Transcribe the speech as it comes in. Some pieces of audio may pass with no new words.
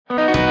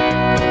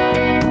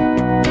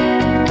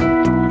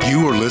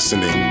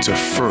listening to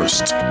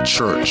First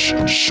Church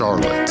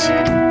Charlotte.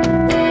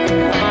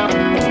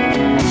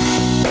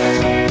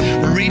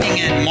 We're reading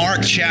in Mark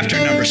chapter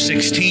number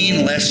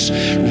 16. Let's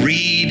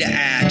read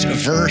at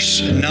verse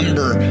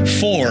number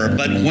 4.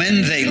 But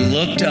when they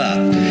looked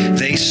up,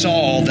 they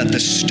saw that the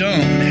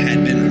stone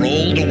had been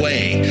rolled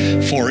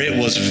away, for it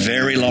was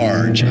very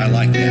large. I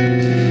like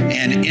that.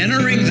 And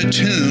entering the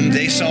tomb,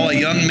 they saw a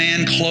young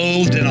man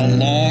clothed in a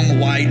long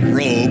white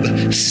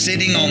robe,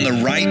 sitting on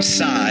the right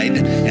side,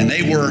 and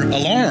they were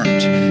alarmed.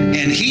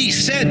 And he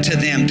said to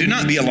them, "Do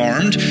not be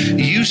alarmed.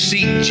 You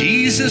seek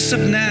Jesus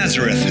of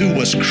Nazareth, who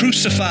was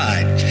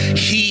crucified.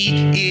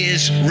 He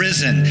is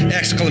risen!"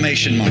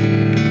 Exclamation mark.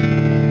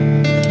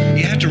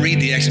 You have to read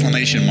the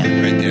exclamation mark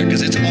right there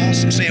because it's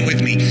awesome. Say it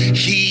with me.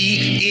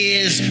 He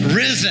is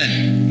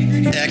risen!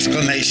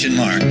 Exclamation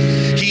mark.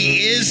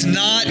 He is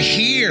not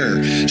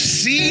here.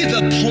 See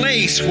the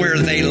place where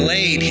they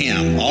laid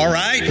him. All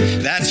right?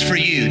 That's for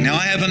you. Now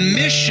I have a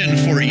mission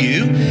for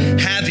you,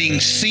 having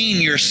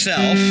seen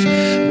yourself,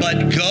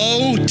 but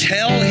go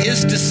tell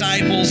his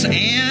disciples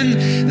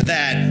and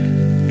that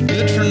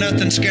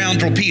good-for-nothing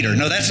scoundrel Peter.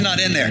 No, that's not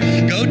in there.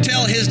 Go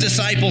tell his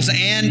disciples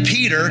and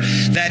Peter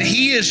that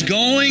he is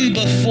going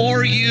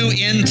before you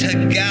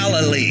into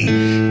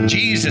Galilee.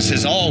 Jesus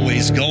is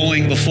always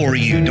going before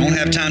you. Don't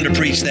have time to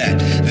preach that.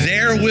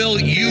 There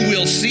you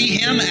will see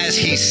him as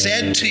he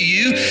said to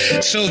you.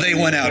 So they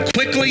went out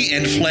quickly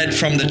and fled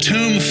from the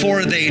tomb,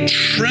 for they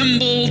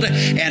trembled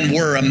and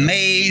were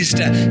amazed.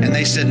 And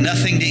they said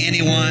nothing to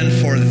anyone,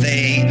 for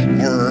they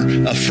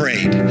were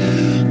afraid.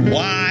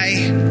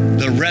 Why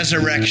the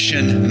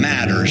resurrection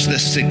matters, the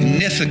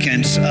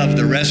significance of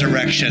the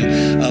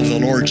resurrection of the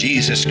Lord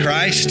Jesus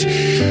Christ.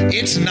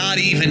 It's not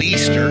even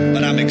Easter,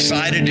 but I'm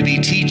excited to be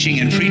teaching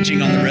and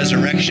preaching on the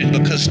resurrection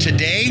because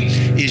today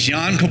is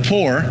Yom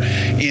Kippur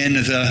in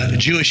the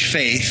Jewish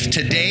faith.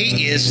 Today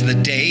is the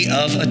Day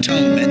of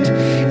Atonement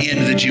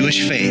in the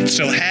Jewish faith.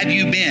 So had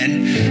you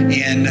been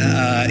in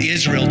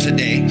Israel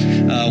today,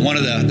 one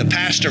of the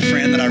pastor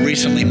friend that I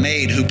recently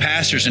made who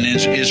pastors in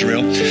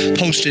Israel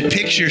posted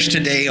pictures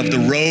today of the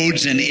roads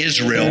in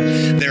Israel.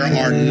 There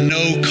are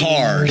no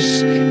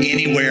cars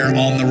anywhere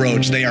on the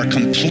roads. They are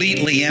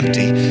completely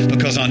empty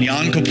because on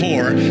Yom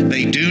Kippur,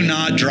 they do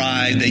not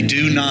drive. They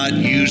do not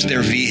use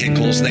their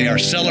vehicles. They are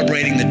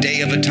celebrating the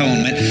Day of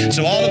Atonement.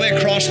 So all the way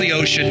across the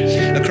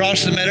ocean,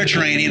 across the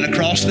Mediterranean,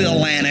 across the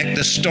Atlantic,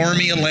 the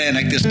stormy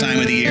Atlantic this time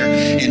of the year,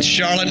 in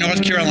Charlotte,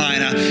 North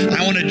Carolina,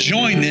 I want to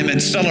join them in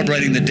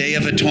celebrating the Day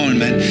of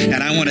Atonement.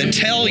 And I want to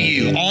tell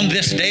you on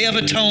this Day of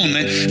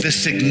Atonement, the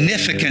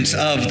significance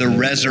of the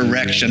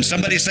resurrection.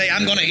 Somebody say,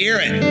 "I'm going to hear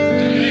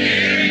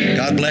it."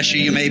 God bless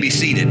you. You may be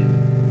seated.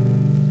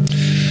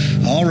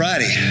 All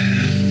righty.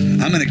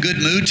 I'm in a good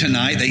mood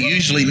tonight. That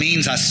usually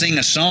means I sing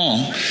a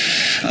song,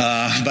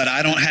 but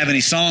I don't have any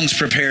songs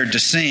prepared to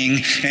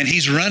sing, and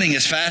he's running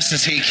as fast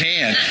as he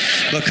can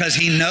because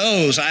he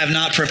knows I have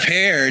not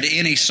prepared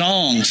any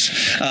songs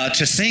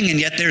to sing, and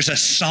yet there's a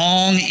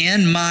song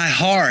in my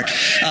heart.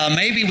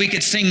 Maybe we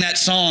could sing that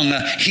song,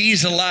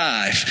 He's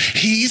Alive.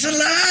 He's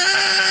alive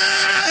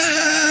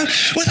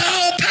with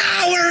all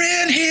power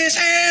in his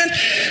hand.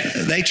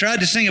 They tried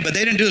to sing it, but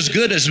they didn't do as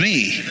good as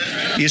me.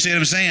 You see what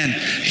I'm saying?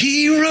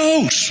 He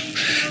rose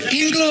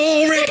in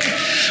glory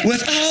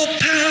with all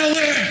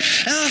power,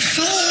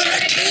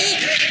 authority.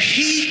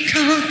 He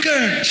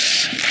conquered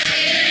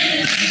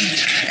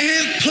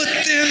and put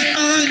them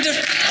under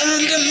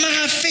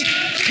my feet.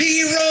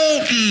 He rose.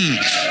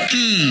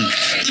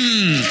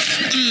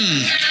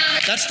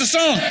 That's the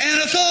song.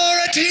 And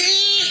authority.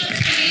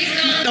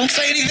 Don't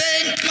say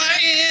anything. My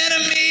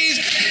enemies,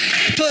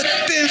 put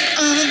them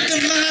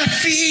under my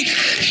feet.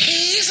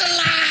 He's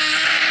alive.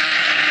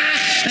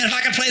 And if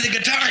I can play the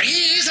guitar,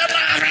 he's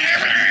alive.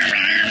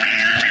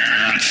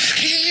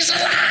 He's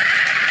alive.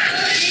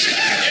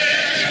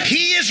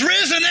 He is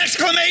risen!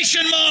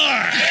 Exclamation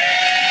mark.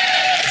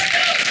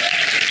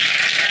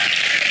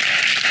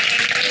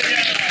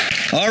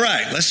 All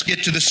right, let's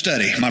get to the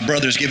study. My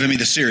brother's giving me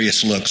the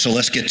serious look, so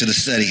let's get to the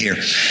study here.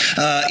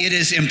 It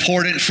is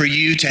important for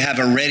you to have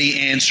a ready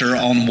answer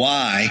on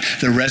why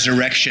the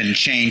resurrection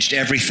changed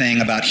everything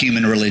about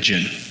human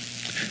religion.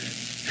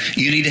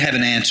 You need to have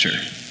an answer.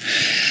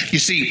 You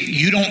see,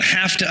 you don't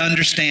have to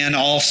understand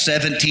all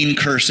 17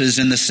 curses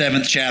in the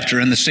 7th chapter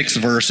and the 6th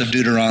verse of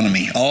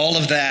Deuteronomy. All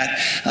of that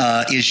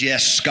is,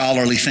 yes,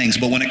 scholarly things.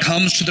 But when it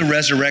comes to the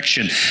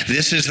resurrection,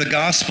 this is the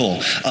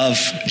gospel of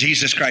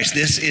Jesus Christ.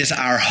 This is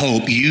our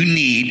hope. You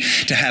need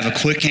to have a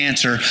quick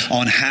answer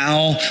on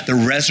how the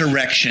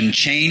resurrection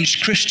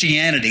changed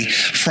Christianity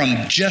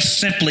from just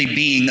simply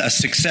being a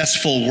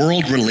successful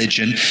world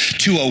religion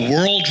to a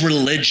world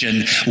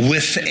religion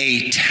with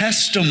a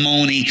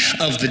testimony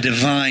of the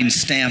divine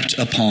sign stamped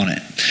upon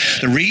it.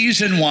 The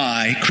reason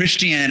why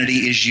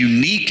Christianity is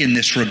unique in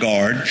this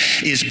regard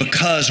is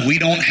because we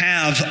don't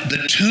have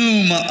the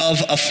tomb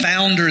of a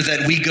founder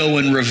that we go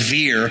and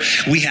revere.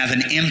 We have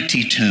an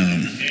empty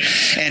tomb.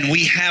 And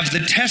we have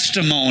the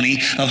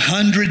testimony of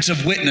hundreds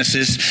of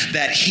witnesses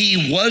that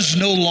he was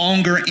no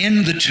longer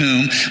in the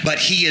tomb, but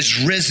he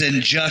is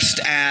risen just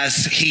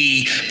as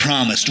he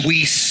promised.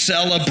 We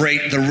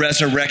celebrate the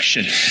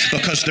resurrection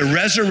because the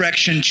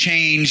resurrection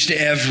changed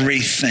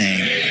everything.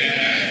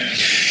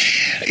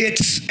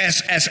 It's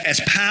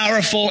as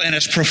powerful and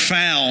as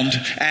profound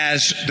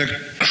as the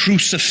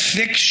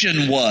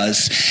crucifixion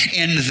was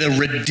in the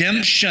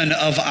redemption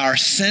of our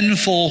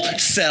sinful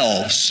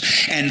selves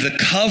and the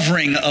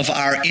covering of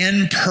our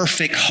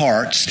imperfect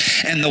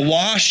hearts and the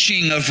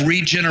washing of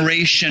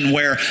regeneration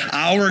where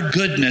our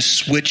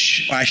goodness,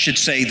 which I should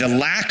say the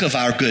lack of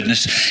our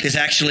goodness, is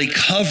actually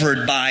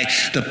covered by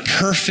the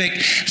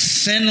perfect,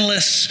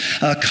 sinless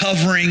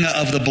covering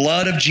of the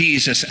blood of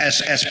Jesus.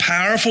 As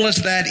powerful as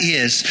that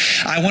is,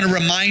 I want to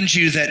remind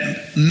you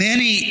that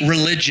many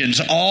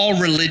religions, all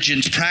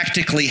religions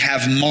practically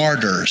have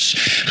martyrs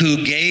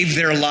who gave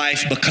their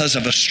life because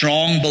of a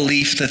strong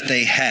belief that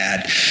they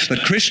had.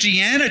 But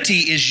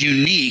Christianity is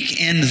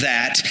unique in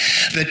that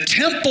the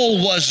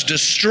temple was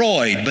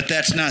destroyed, but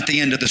that's not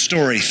the end of the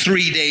story.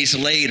 3 days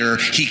later,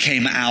 he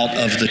came out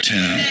of the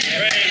tomb.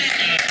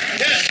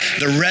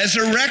 The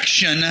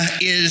resurrection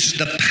is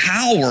the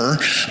power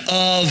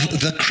of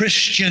the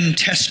Christian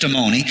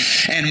testimony,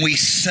 and we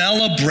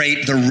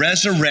celebrate the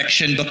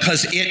resurrection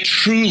because it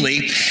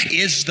truly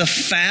is the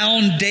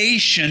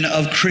foundation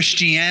of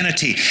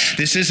Christianity.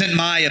 This isn't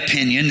my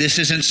opinion. This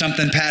isn't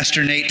something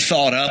Pastor Nate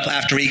thought up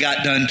after he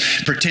got done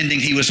pretending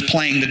he was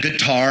playing the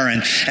guitar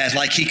and as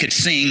like he could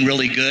sing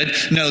really good.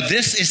 No,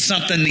 this is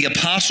something the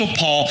Apostle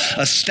Paul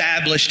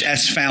established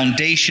as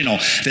foundational.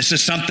 This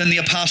is something the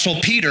Apostle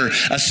Peter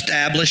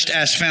established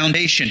as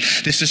foundation.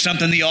 This is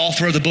something the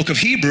author of the book of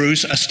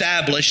Hebrews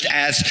established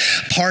as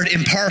part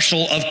and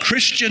parcel of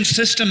Christian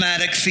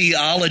systematic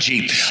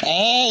theology.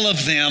 All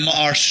of them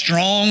are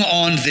strong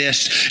on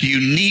this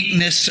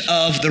uniqueness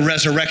of the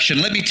resurrection.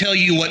 Let me tell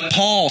you what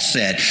Paul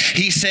said.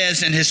 He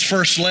says in his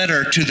first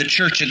letter to the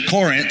church at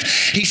Corinth,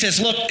 he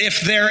says, look,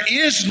 if there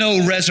is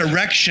no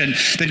resurrection,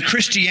 then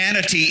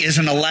Christianity is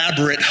an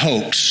elaborate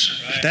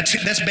hoax.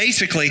 That's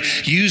basically,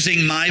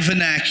 using my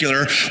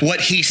vernacular, what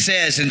he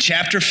says in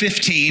chapter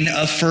 15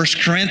 of 1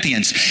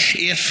 Corinthians.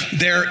 If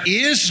there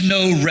is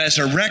no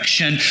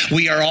resurrection,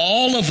 we are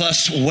all of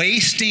us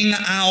wasting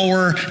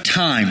our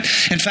time.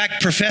 In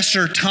fact,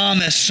 Professor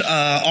Thomas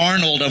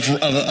Arnold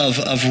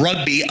of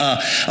rugby,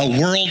 a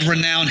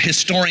world-renowned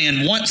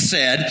historian, once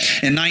said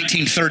in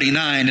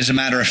 1939, as a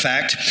matter of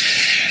fact,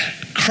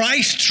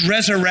 Christ's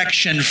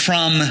resurrection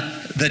from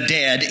the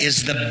dead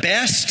is the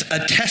best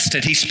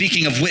attested, he's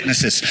speaking of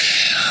witnesses,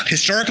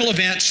 historical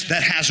events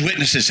that has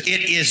witnesses.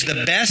 It is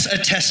the best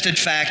attested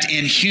fact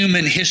in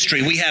human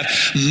history. We have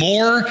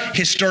more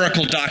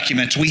historical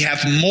documents. We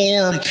have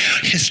more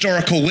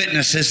historical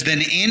witnesses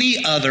than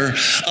any other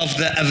of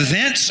the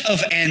events of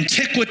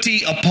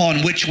antiquity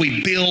upon which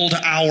we build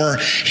our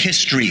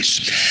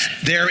histories.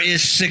 There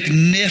is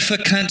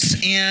significance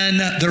in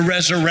the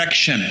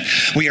resurrection.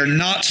 We are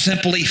not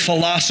simply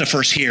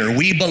philosophers here.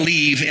 We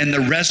believe in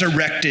the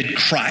resurrection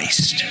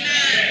Christ.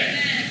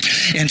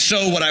 And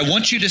so what I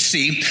want you to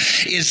see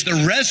is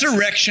the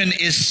resurrection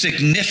is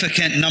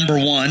significant, number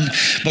one,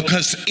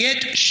 because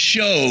it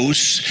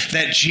shows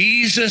that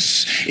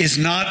Jesus is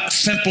not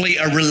simply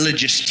a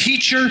religious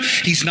teacher.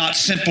 He's not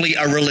simply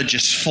a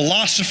religious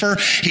philosopher.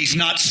 He's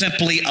not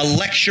simply a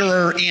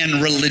lecturer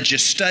in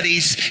religious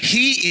studies.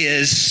 He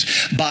is,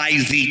 by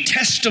the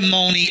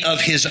testimony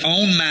of his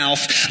own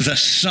mouth, the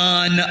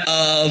Son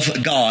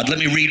of God. Let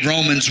me read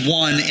Romans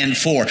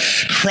 1:4.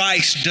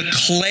 Christ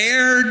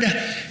declared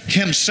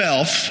himself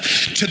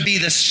to be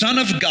the Son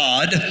of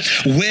God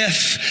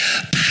with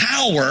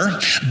power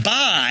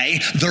by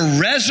the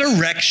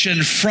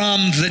resurrection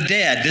from the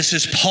dead. This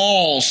is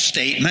Paul's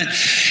statement.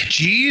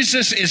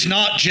 Jesus is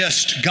not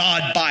just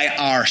God by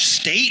our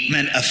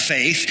statement of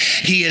faith.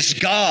 He is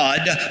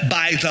God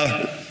by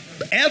the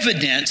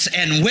evidence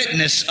and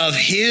witness of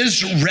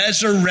his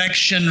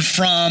resurrection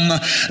from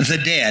the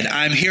dead.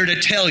 I'm here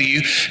to tell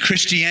you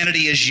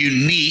Christianity is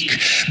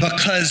unique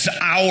because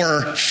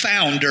our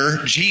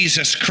founder,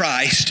 Jesus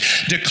Christ,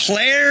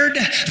 declared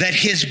that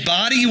his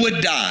body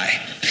would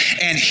die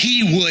and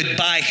he would,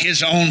 by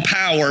his own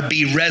power,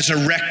 be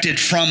resurrected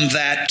from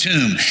that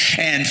tomb.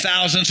 And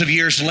thousands of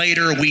years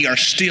later, we are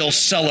still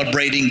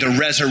celebrating the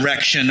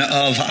resurrection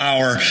of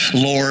our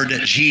Lord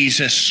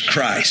Jesus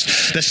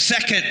Christ. The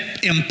second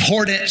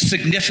important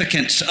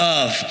significance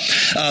of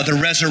the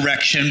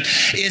resurrection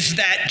is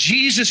that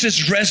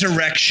Jesus'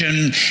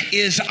 resurrection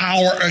is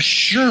our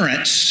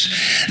assurance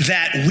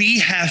that we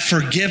have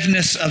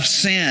forgiveness of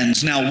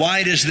sins. Now,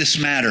 why does this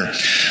matter?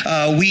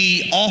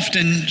 We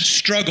often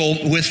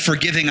struggle with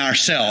forgiving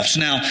ourselves.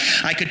 Now,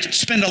 I could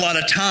spend a lot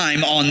of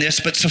time on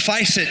this, but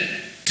suffice it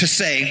to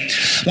say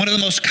one of the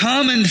most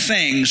common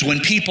things when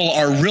people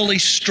are really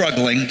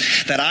struggling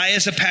that I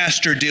as a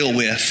pastor deal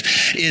with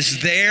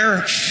is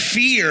their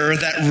fear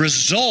that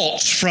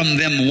results from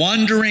them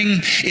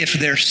wondering if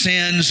their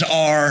sins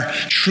are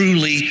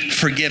truly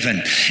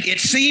forgiven. It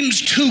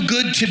seems too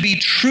good to be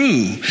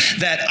true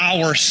that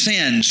our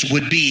sins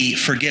would be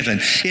forgiven.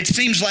 It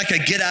seems like a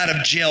get out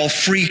of jail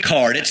free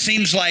card. It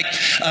seems like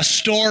a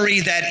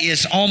story that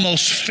is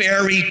almost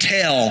fairy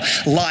tale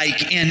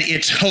like in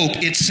its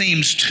hope. It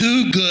seems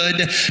too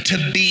good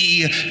to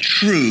be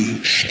true.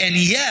 And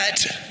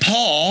yet,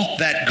 Paul,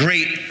 that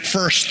great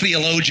first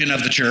theologian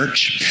of the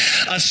church,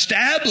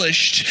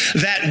 established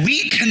that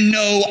we can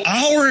know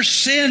our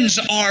sins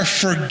are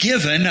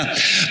forgiven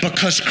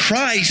because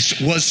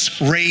Christ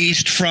was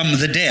raised from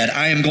the dead.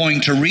 I am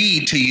going to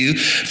read to you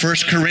 1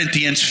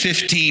 Corinthians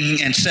 15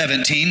 and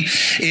 17.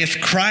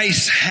 If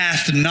Christ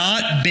hath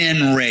not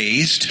been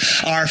raised,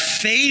 our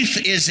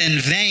faith is in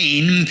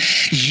vain.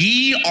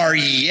 Ye are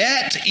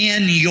yet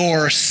in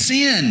your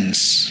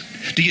sins.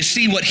 Do you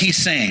see what he's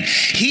saying?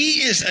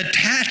 He is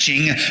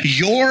attaching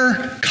your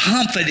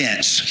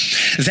confidence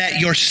that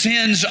your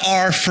sins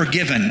are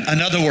forgiven.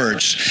 In other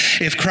words,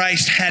 if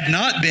Christ had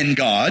not been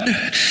God,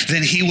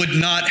 then he would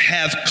not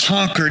have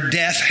conquered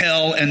death,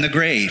 hell, and the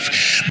grave.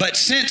 But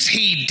since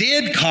he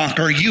did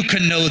conquer, you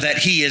can know that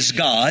he is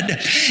God.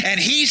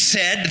 And he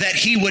said that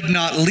he would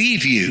not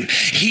leave you.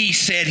 He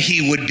said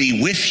he would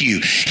be with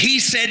you. He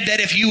said that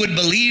if you would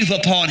believe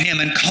upon him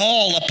and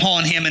call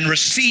upon him and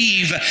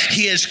receive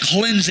his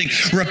cleansing,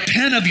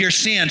 repent of your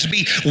sins,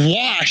 be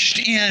washed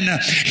in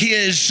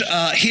his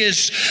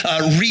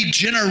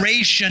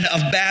regeneration of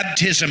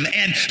baptism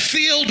and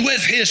filled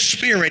with his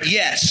Spirit.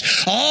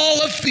 Yes, all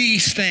of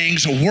these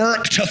things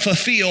work to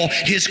fulfill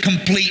his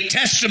complete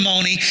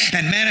testimony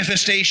and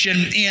manifestation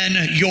in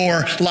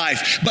your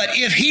life. But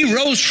if he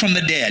rose from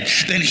the dead,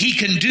 then he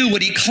can do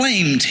what he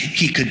claimed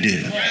he could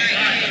do.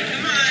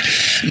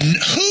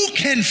 Who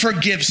can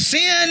forgive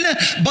sin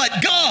but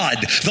God?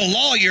 The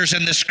lawyers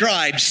and the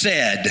scribes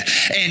said.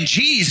 And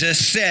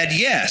Jesus said,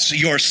 yes,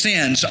 your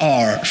sins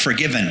are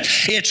forgiven.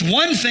 It's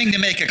one thing to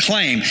make a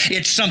claim.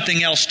 It's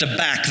something else to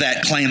back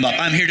that claim up.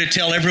 I'm here to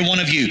tell every one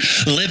of you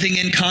living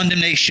in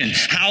condemnation,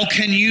 how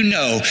can you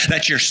know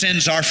that your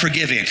sins are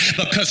forgiven?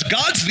 Because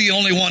God's the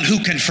only one who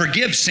can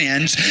forgive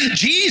sins.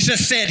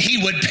 Jesus said he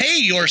would pay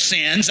your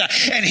sins,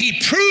 and he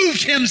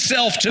proved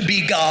himself to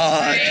be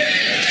God.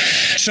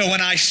 So when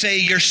I say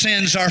your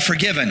sins are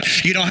forgiven,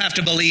 you don't have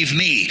to believe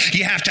me.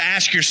 You have to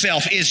ask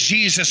yourself, is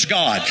Jesus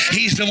God?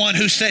 He's the one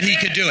who said he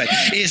could do it.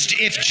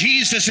 If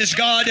Jesus is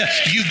God,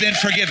 you've been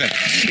forgiven.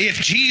 If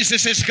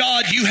Jesus is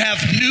God, you have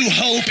new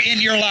hope in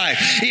your life.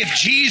 If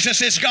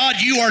Jesus is God,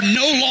 you are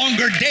no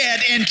longer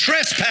dead in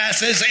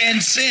trespasses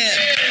and sin.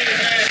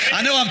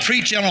 I know I'm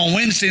preaching on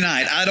Wednesday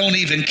night. I don't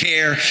even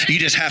care. You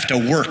just have to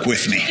work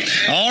with me.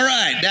 All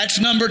right, that's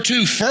number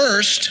two.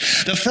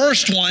 First, the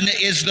first one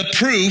is the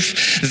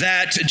proof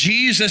that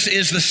Jesus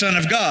is the Son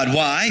of God.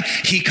 Why?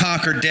 He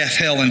conquered death,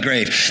 hell, and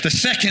grave. The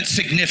second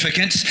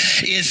significance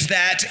is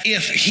that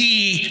if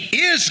he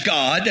is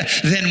God,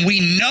 then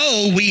we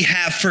know we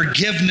have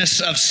forgiveness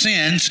of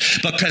sins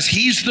because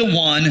he's the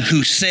one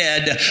who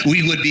said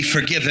we would be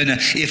forgiven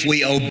if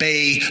we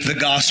obey the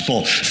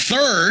gospel.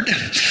 Third,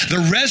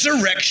 the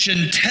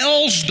resurrection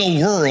tells the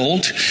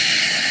world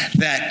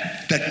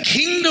that the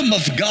kingdom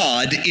of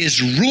God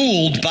is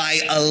ruled by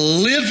a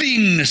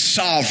living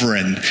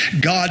sovereign.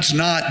 God's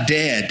not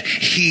dead.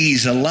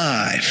 He's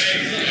alive.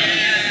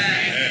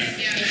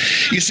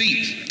 You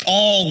see,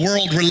 all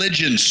world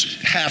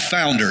religions have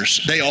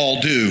founders. They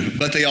all do.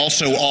 But they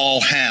also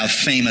all have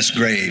famous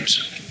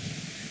graves.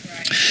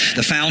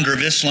 The founder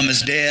of Islam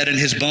is dead and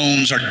his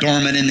bones are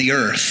dormant in the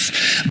earth.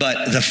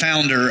 But the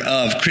founder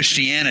of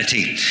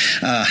Christianity,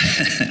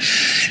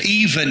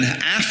 even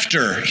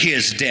after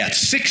his death,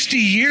 60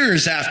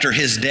 years after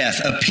his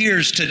death,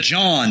 appears to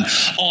John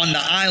on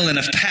the island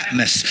of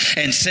Patmos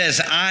and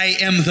says, I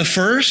am the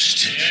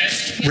first.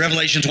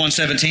 Revelations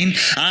 1:17.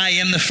 I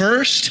am the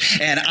first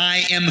and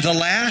I am the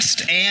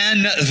last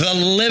and the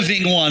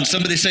living one.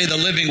 Somebody say the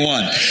living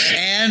one.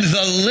 And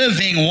the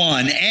living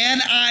one.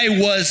 And I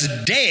was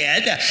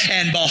dead,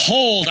 and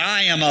behold,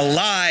 I am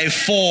alive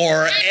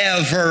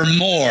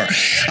forevermore.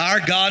 Our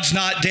God's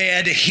not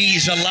dead.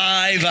 He's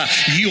alive.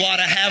 You ought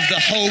to have the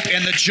hope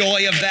and the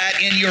joy of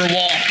that in your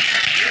walk.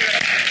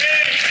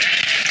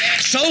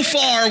 So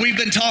far, we've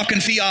been talking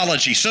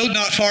theology. So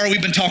not far,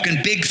 we've been talking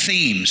big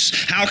themes.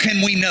 How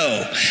can we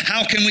know?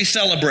 How can we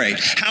celebrate?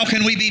 How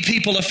can we be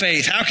people of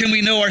faith? How can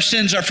we know our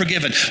sins are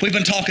forgiven? We've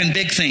been talking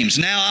big themes.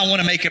 Now I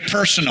want to make it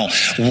personal.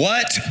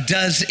 What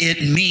does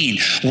it mean?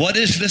 What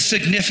is the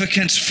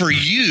significance for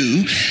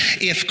you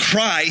if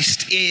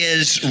Christ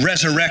is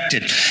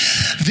resurrected?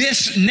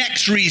 This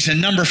next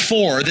reason, number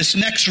 4, this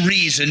next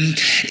reason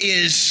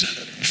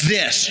is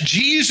this: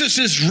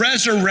 Jesus'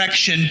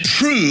 resurrection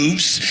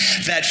proves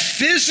that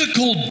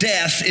physical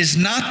death is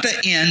not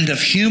the end of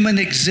human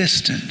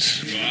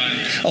existence.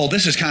 Oh,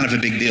 this is kind of a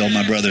big deal,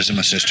 my brothers and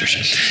my sisters.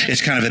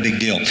 It's kind of a big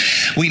deal.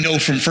 We know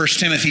from 1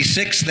 Timothy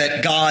 6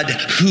 that God,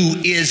 who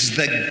is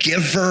the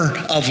giver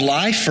of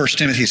life, 1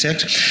 Timothy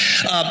 6,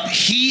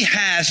 he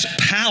has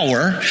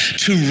power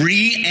to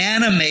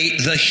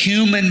reanimate the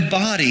human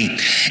body.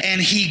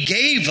 And he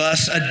gave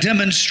us a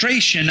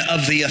demonstration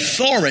of the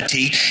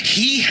authority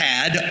he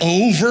had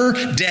over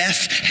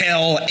death,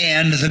 hell,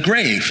 and the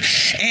grave.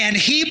 And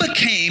he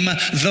became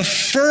the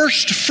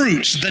first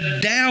fruits, the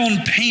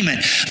down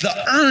payment,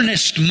 the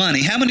earnest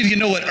money. How many of you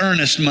know what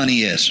earnest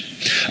money is?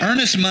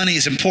 Earnest money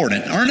is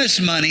important.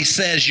 Earnest money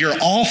says your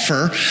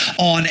offer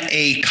on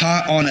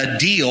a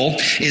deal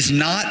is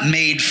not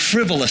made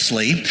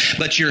frivolously,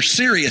 but you're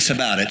serious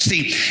about it.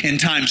 See, in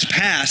times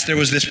past, there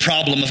was this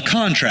problem of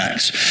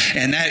contracts,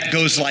 and that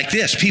goes like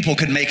this. People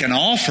could make an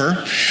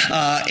offer,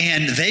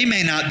 and they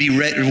may not be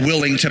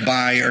willing to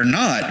buy or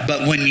not,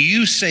 but when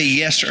you say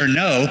yes or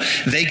no,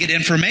 they get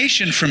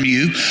information from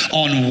you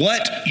on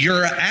what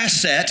your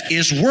asset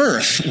is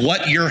worth,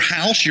 what your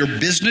house, your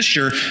business,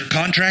 your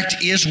contract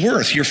is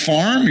worth, your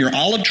farm, your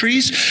olive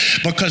trees,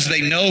 because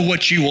they know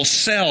what you will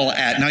sell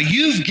at. Now,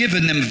 you've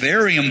given them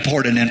very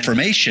important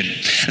information.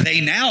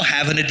 They now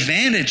have an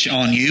advantage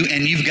on you,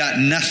 and you've got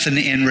nothing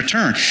in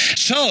return.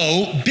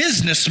 So,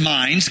 business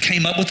minds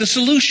came up with a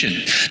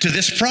solution to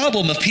this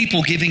problem of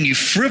people giving you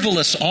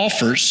frivolous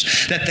offers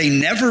that they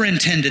never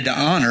intended to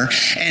honor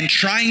and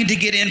trying to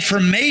get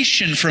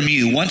information from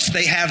you. Once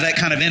they have that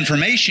kind of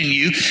information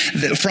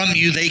from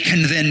you, they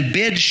can then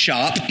bid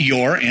shop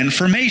your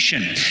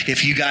information.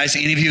 If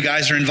any of you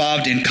guys are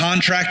involved in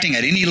contracting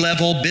at any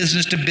level,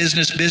 business to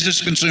business, business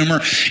to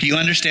consumer, you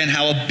understand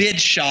how a bid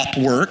shop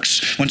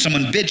works. When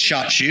someone bid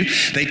shops you,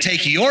 they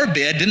take your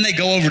bid, then they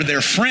go over to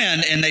their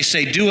friend and they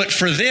say, do it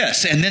for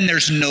this. And then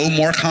there's no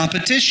more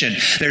competition.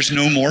 There's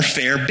no more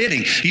fair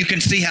bidding. You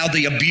can see how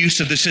the abuse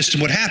of the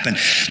system would happen.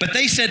 But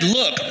they said,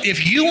 look,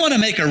 if you want to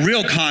make a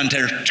real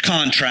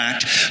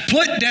contract,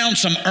 put down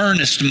some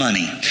earnest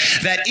money.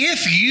 That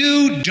if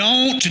you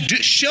don't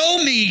show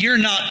me you're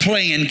not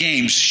playing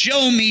games.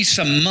 Show me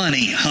some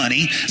money,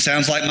 honey.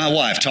 Sounds like my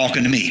wife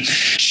talking to me.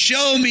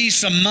 Show me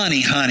some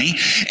money, honey,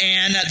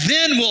 and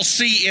then we'll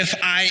see if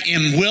I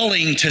am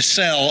willing to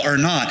sell or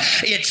not.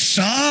 It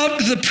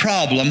solved the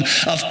problem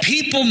of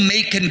people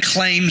making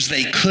claims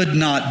they could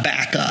not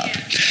back up.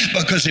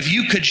 Because if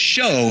you could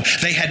show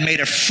they had made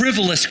a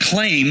frivolous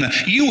claim,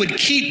 you would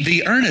keep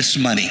the earnest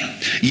money.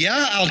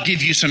 Yeah, I'll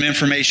give you some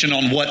information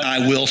on what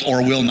I will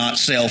or will not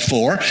sell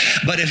for,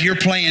 but if you're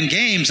playing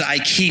games, I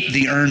keep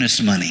the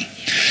earnest money.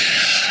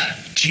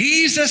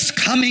 Jesus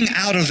coming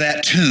out of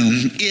that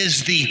tomb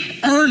is the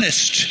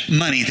earnest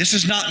money. This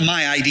is not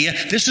my idea.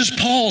 This is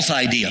Paul's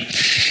idea.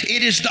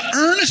 It is the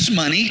earnest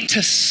money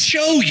to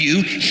show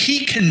you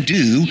he can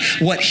do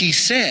what he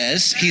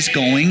says he's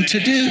going to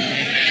do.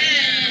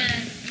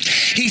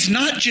 He's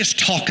not just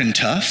talking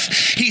tough.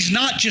 He's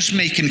not just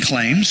making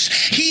claims.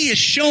 He is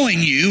showing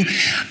you,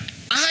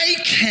 I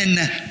can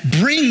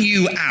bring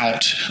you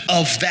out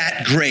of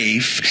that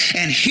grave,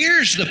 and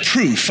here's the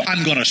proof.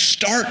 I'm going to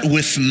start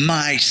with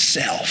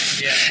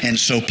myself. Yeah. And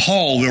so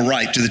Paul will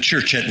write to the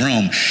church at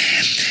Rome,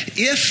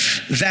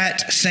 if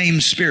that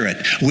same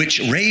Spirit which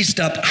raised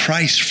up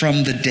Christ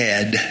from the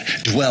dead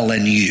dwell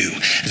in you,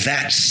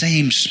 that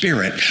same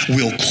Spirit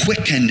will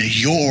quicken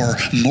your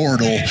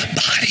mortal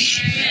body.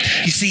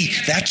 You see,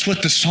 that's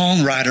what the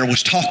songwriter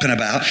was talking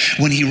about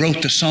when he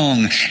wrote the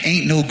song,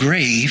 Ain't No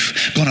Grave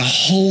Gonna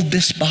Hold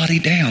This Body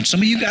Down. Some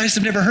of you guys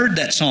have never heard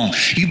that song.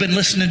 You've been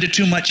listening to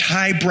too much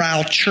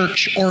highbrow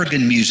church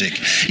organ music.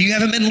 You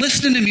haven't been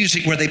listening to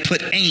music where they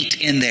put ain't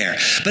in there.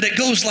 But it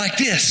goes like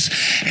this.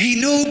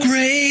 Ain't no grave.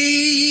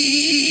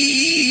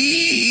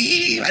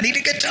 I need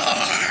a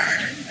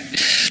guitar.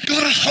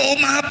 Gonna hold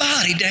my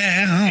body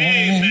down.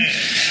 Amen.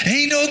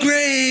 Ain't no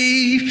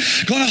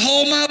grave gonna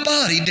hold my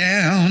body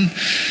down.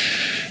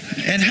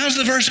 And how's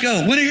the verse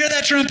go? When I hear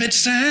that trumpet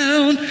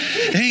sound,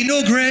 ain't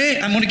no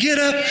grave. I'm going to get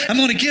up. I'm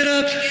going to get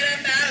up.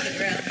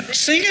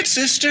 Sing it,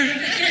 sister.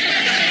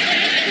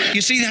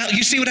 You see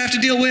what I have to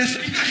deal with?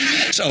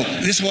 So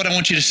this is what I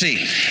want you to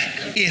see.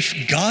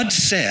 If God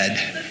said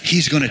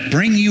he's going to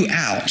bring you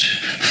out,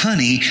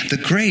 honey, the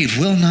grave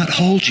will not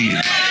hold you.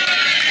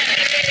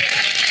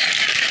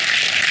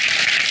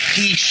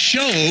 He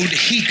showed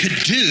he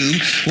could do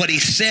what he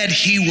said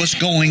he was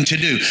going to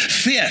do.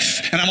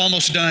 Fifth, and I'm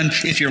almost done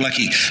if you're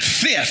lucky.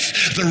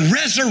 Fifth, the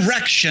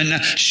resurrection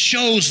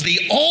shows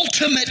the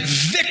ultimate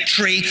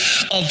victory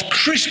of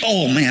Christ.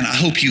 Oh man, I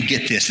hope you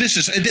get this.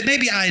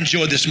 Maybe I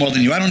enjoyed this more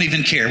than you. I don't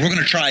even care. We're going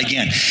to try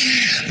again.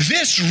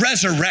 This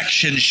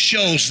resurrection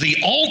shows the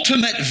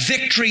ultimate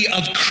victory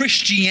of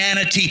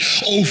Christianity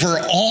over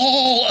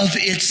all of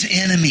its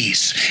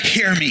enemies.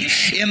 Hear me.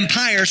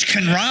 Empires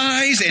can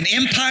rise and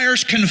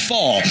empires can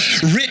fall.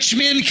 Rich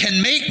men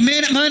can make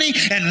money,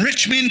 and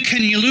rich men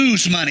can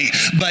lose money,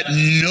 but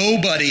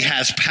nobody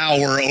has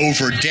power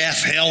over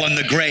death, hell, and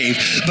the grave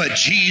but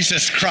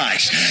Jesus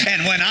Christ.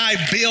 And when I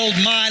build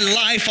my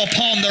life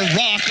upon the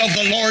rock of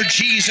the Lord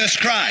Jesus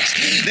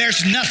Christ,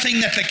 there's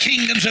nothing that the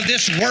kingdoms of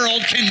this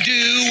world can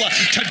do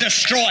to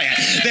destroy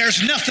it.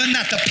 There's nothing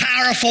that the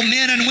powerful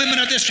men and women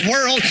of this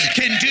world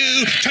can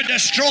do to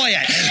destroy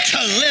it. To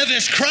live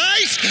is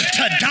Christ,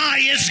 to die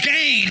is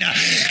gain.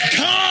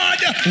 God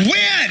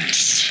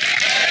wins.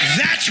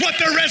 That's what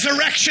the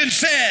resurrection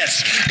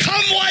says.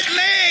 Come what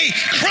may,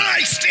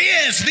 Christ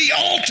is the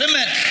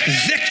ultimate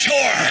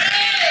victor.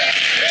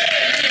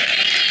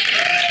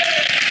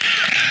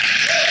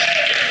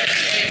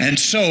 And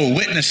so,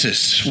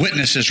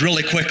 witnesses,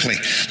 really quickly,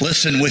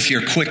 listen with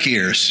your quick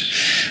ears,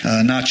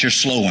 not your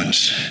slow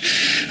ones.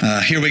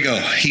 Here we go.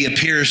 He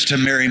appears to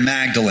Mary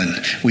Magdalene.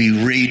 We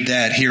read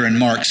that here in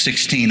Mark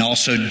 16,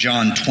 also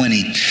John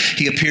 20.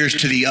 He appears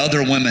to the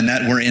other women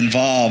that were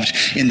involved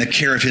in the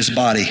care of his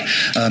body.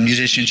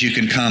 Musicians, you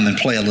can come and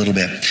play a little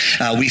bit.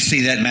 We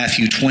see that in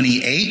Matthew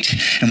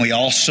 28, and we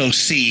also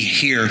see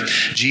here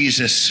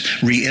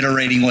Jesus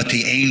reiterating what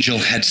the angel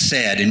had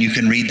said, and you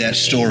can read that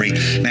story,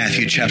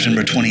 Matthew chapter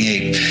number 28.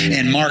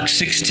 In Mark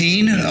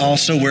 16,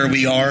 also where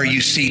we are, you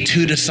see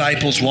two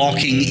disciples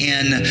walking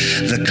in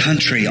the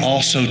country,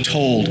 also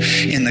told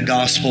in the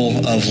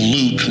Gospel of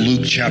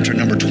Luke chapter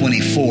number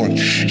 24.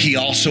 He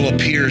also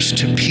appears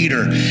to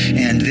Peter,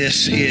 and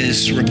this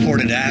is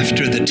reported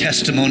after the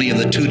testimony of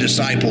the two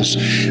disciples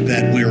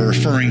that we're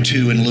referring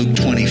to in Luke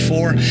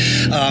 24.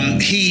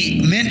 He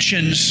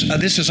mentions,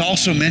 this is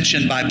also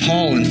mentioned by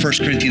Paul in 1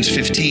 Corinthians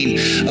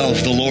 15,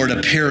 of the Lord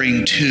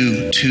appearing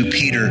to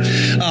Peter.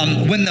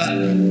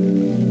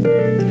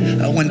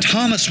 When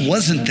Thomas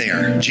wasn't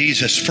there,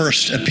 Jesus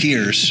first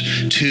appears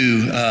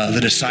to the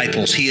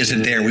disciples. He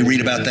isn't there. We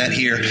read about that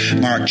here,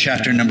 Mark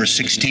chapter number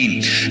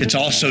 16. It's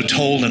also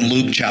told in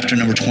Luke chapter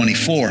number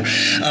 24.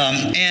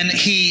 And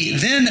he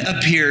then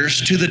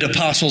appears to the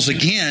apostles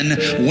again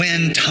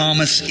when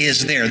Thomas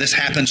is there. This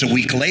happens a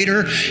week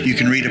later. You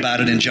can read about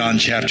it in John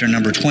chapter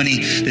number 20.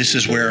 This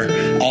is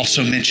where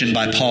also mentioned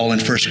by Paul in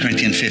 1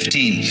 Corinthians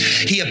 15.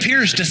 He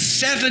appears to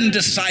 7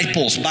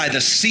 disciples by the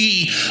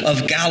Sea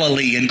of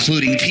Galilee,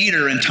 including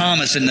Peter and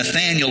Thomas and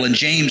Nathanael and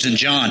James and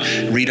John.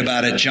 Read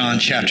about it, John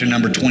chapter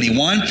number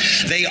 21.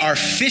 They are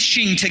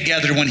fishing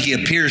together when he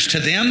appears to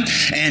them,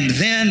 and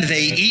then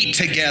they eat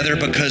together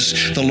because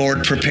the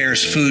Lord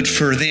prepares food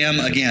for them.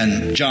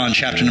 Again, John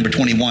chapter number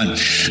 21.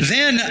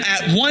 Then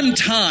at one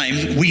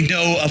time, we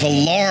know of a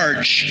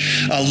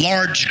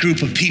large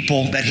group of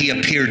people that he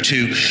appeared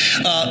to.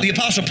 The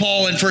Apostle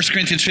Paul in 1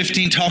 Corinthians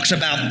 15 talks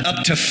about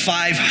up to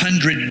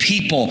 500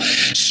 people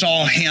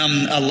saw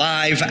him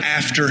alive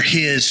after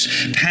his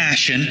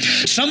passion,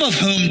 some of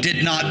whom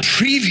did not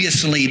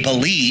previously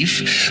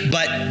believe,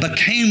 but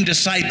became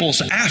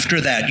disciples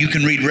after that. You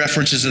can read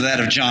references of that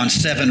of John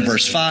 7,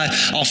 verse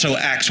 5, also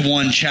Acts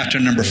 1, chapter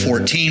number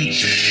 14.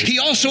 He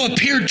also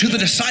appeared to the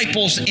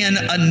disciples in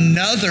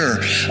another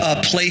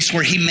place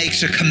where he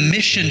makes a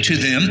commission to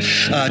them,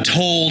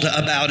 told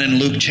about in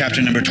Luke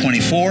chapter number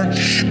 24.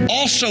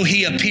 Also,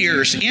 he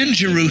appears in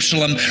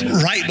Jerusalem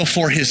right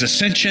before his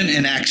ascension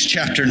in Acts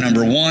chapter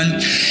number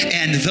 1.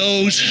 And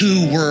those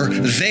who were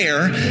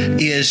there,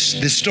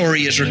 this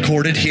story is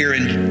recorded here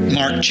in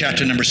Mark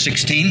chapter number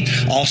 16,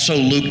 also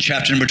Luke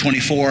chapter number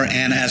 24,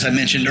 and as I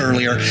mentioned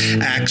earlier,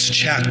 Acts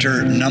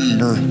chapter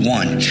number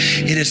 1.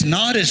 It is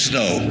not as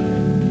though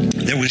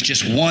there was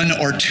just one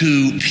or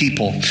two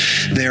people.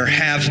 There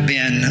have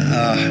been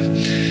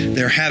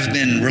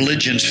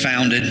religions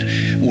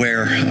founded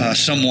where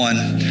someone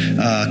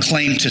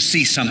claimed to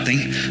see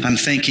something. I'm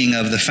thinking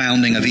of the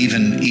founding of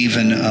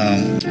even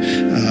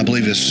I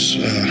believe it's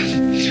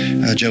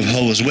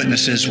Jehovah's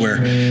Witnesses,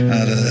 where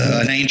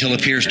an angel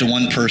appears to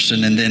one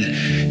person and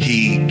then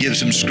he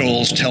gives them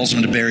scrolls, tells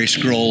them to bury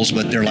scrolls,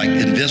 but they're like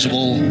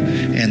invisible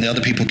and the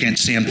other people can't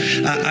see them.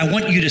 I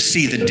want you to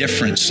see the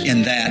difference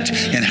in that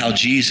and how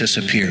Jesus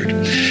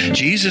appeared.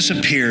 Jesus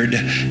appeared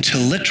to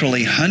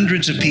literally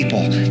hundreds of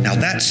people. Now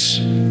that's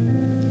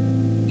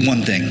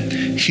one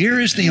thing. Here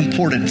is the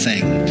important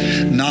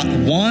thing. Not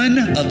one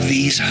of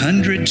these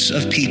hundreds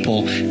of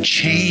people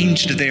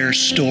changed their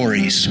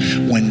stories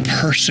when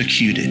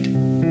persecuted.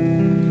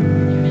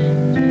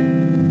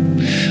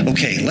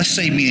 Okay, let's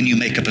say me and you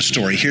make up a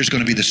story. Here's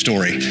going to be the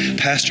story.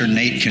 Pastor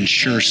Nate can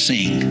sure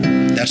sing.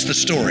 That's the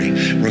story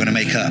we're going to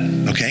make up,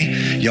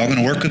 okay? Y'all going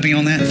to work with me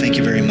on that? Thank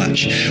you very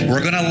much. We're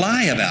going to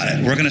lie about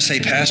it. We're going to say,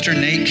 Pastor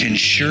Nate can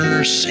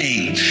sure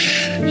sing.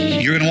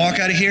 You're going to walk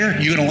out of here,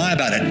 you're going to lie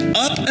about it.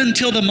 Up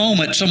until the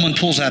moment someone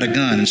pulls out a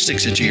gun and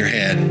sticks it to your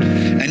head.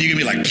 And you're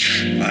going to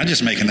be like, I'm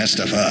just making that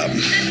stuff up.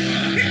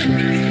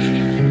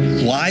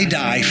 Why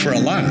die for a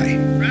lie?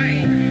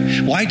 Right.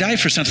 Why die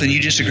for something you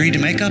just agreed to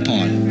make up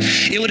on?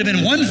 It would have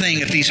been one thing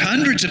if these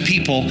hundreds of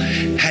people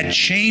had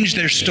changed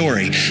their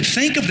story.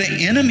 Think of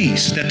the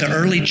enemies that the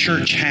early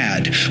church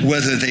had,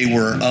 whether they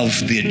were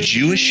of the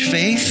Jewish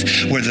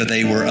faith, whether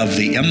they were of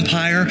the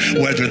empire,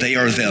 whether they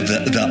are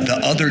the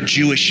other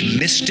Jewish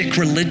mystic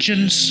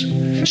religions,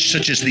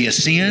 such as the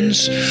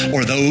Essenes,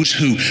 or those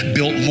who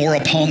built more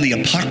upon the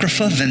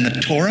Apocrypha than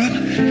the Torah.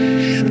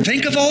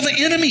 Think of all the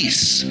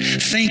enemies.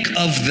 Think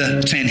of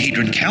the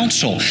Sanhedrin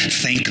Council.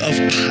 Think of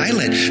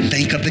Pilate.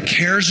 Think of the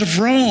cares of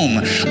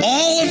Rome.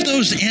 All of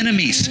those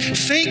enemies.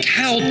 Think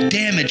how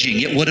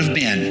damaging it would have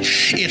been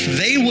if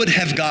they would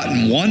have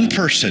gotten one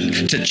person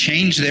to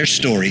change their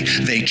story.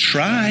 They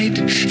tried.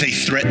 They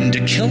threatened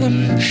to kill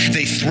him.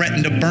 They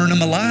threatened to burn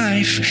him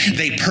alive.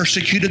 They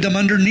persecuted them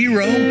under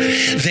Nero.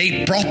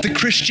 They brought the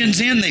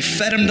Christians in. They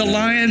fed them to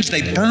lions.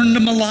 They burned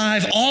them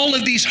alive. All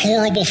of these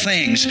horrible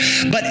things.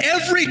 But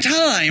every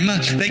time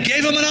they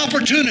gave them an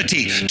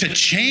opportunity to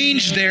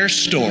change their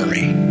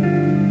story.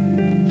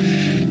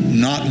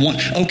 Not one.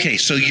 Okay,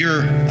 so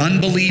your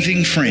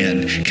unbelieving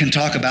friend can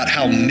talk about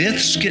how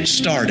myths get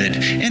started,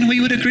 and we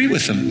would agree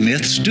with them.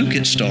 Myths do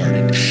get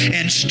started,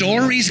 and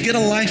stories get a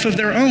life of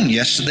their own.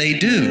 Yes, they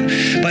do.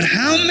 But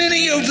how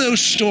many of those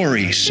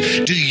stories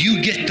do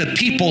you get the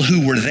people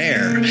who were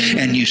there,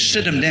 and you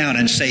sit them down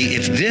and say,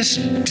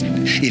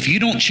 if you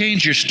don't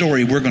change your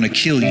story, we're going to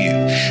kill you?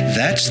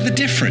 That's the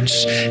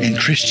difference in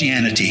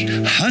Christianity.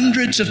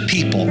 Hundreds of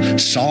people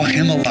saw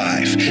him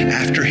alive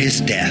after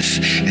his death,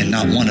 and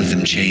not one of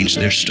them changed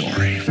their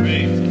story.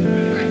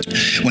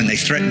 When they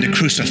threatened to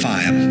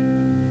crucify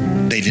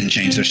him, they didn't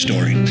change their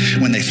story.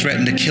 When they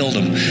threatened to kill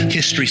them,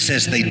 history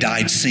says they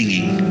died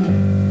singing.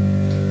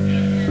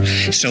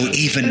 So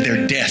even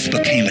their death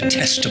became a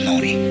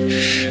testimony.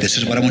 This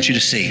is what I want you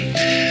to see.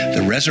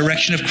 The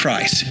resurrection of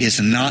Christ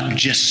is not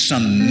just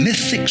some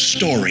mythic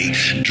story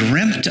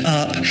dreamt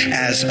up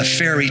as a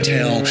fairy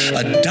tale,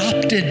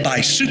 adopted by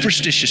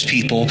superstitious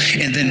people,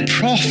 and then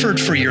proffered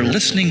for your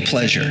listening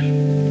pleasure.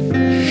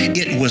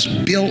 It was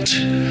built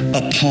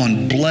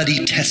upon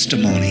bloody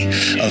testimony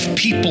of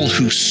people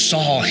who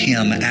saw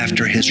him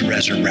after his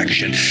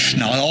resurrection.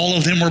 Not all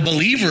of them were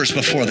believers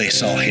before they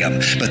saw him,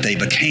 but they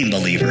became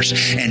believers.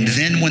 And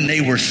then when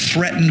they were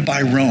threatened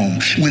by Rome,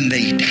 when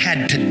they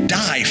had to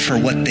die for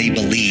what they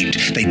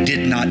believed, they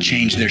did not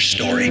change their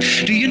story.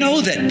 Do you know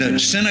that the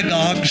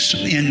synagogues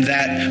in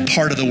that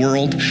part of the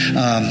world,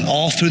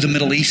 all through the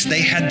Middle East,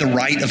 they had the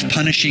right of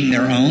punishing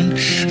their own?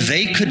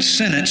 They could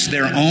sentence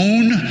their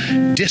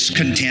own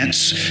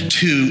discontents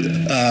to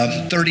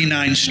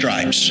 39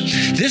 stripes.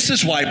 This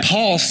is why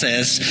Paul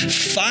says,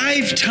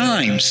 5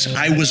 times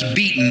I was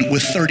beaten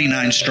with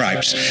 39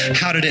 stripes.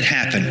 How did it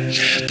happen?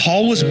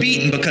 Paul was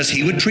beaten because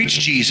he would preach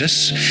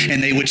Jesus,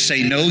 and they would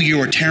say, no,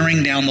 you are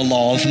tearing down the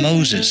law of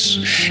Moses.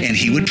 And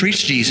he would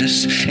preach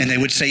Jesus, and they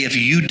would say, if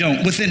you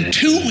don't, within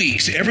 2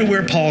 weeks,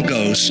 everywhere Paul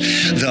goes,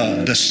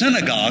 the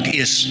synagogue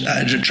is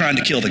trying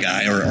to kill the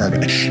guy. Or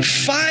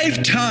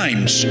 5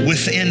 times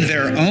within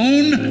their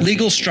own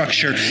legal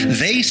structure,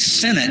 they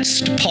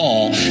sentenced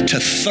Paul to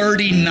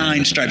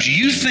 39 stripes.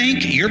 You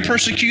think you're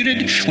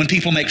persecuted when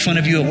people make fun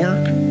of you at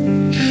work?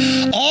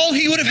 All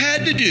he would have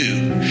had to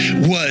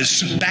do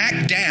was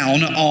back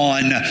down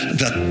on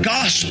the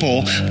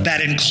gospel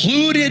that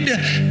included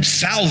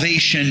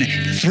salvation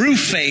through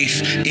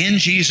faith in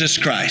Jesus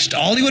Christ.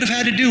 All he would have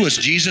had to do was,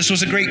 Jesus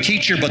was a great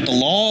teacher, but the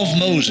law of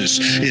Moses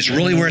is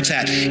really where it's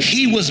at.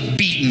 He was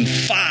beaten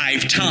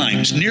 5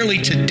 times, nearly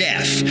to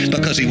death,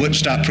 because he wouldn't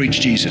stop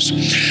preaching Jesus.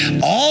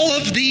 All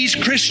of these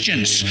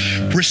Christians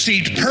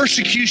received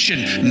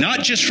persecution,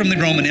 not just from the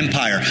Roman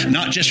Empire,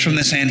 not just from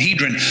the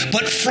Sanhedrin,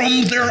 but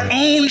from their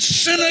own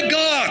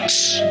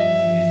synagogues.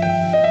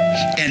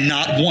 And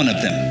not one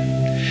of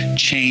them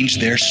changed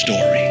their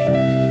story.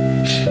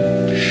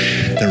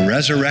 The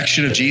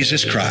resurrection of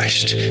Jesus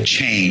Christ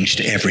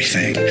changed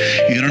everything.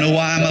 You don't know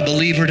why I'm a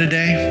believer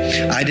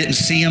today? I didn't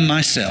see him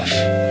myself.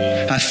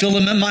 I feel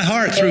him in my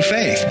heart through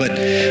faith, but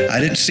I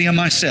didn't see him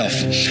myself.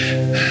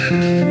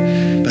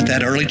 But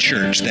that early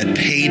church that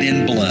paid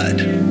in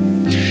blood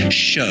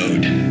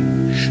showed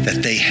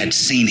that they had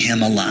seen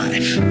him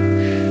alive,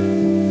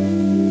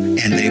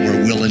 and they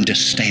were willing to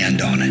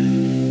stand on it,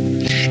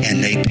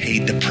 and they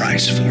paid the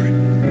price for it.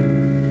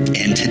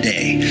 And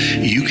today,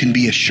 you can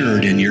be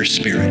assured in your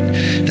spirit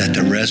that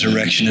the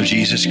resurrection of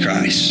Jesus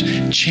Christ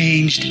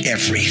changed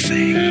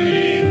everything.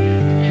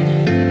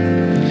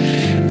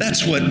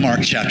 That's what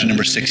Mark chapter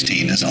number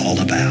 16 is all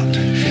about.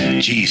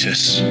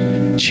 Jesus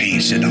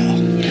changed it all.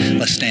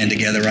 Let's stand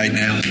together right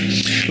now.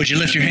 Would you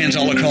lift your hands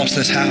all across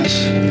this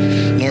house?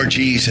 Lord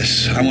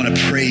Jesus, I want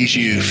to praise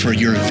you for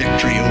your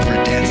victory over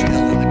death,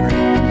 hell, and the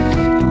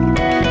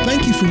grave.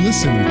 Thank you for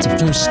listening to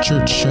First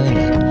Church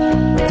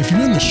Charlotte. If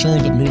you're in the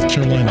Charlotte, North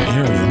Carolina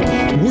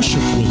area, worship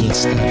with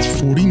us at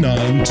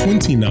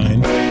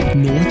 4929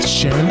 North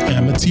Sharon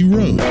Amity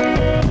Road.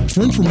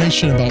 For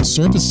information about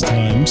service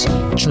times,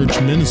 church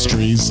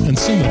ministries, and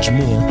so much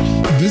more,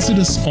 visit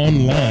us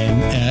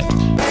online at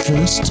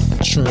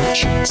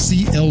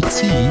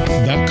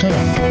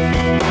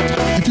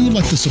firstchurchclt.com. If you would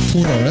like to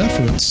support our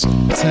efforts,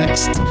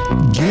 text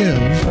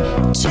GIVE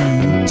to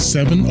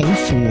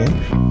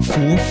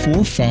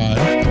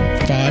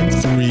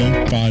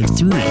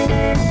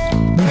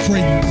 704-445-5353. We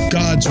pray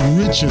God's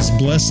richest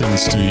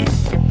blessings to you.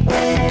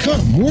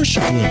 Come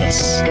worship with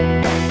us.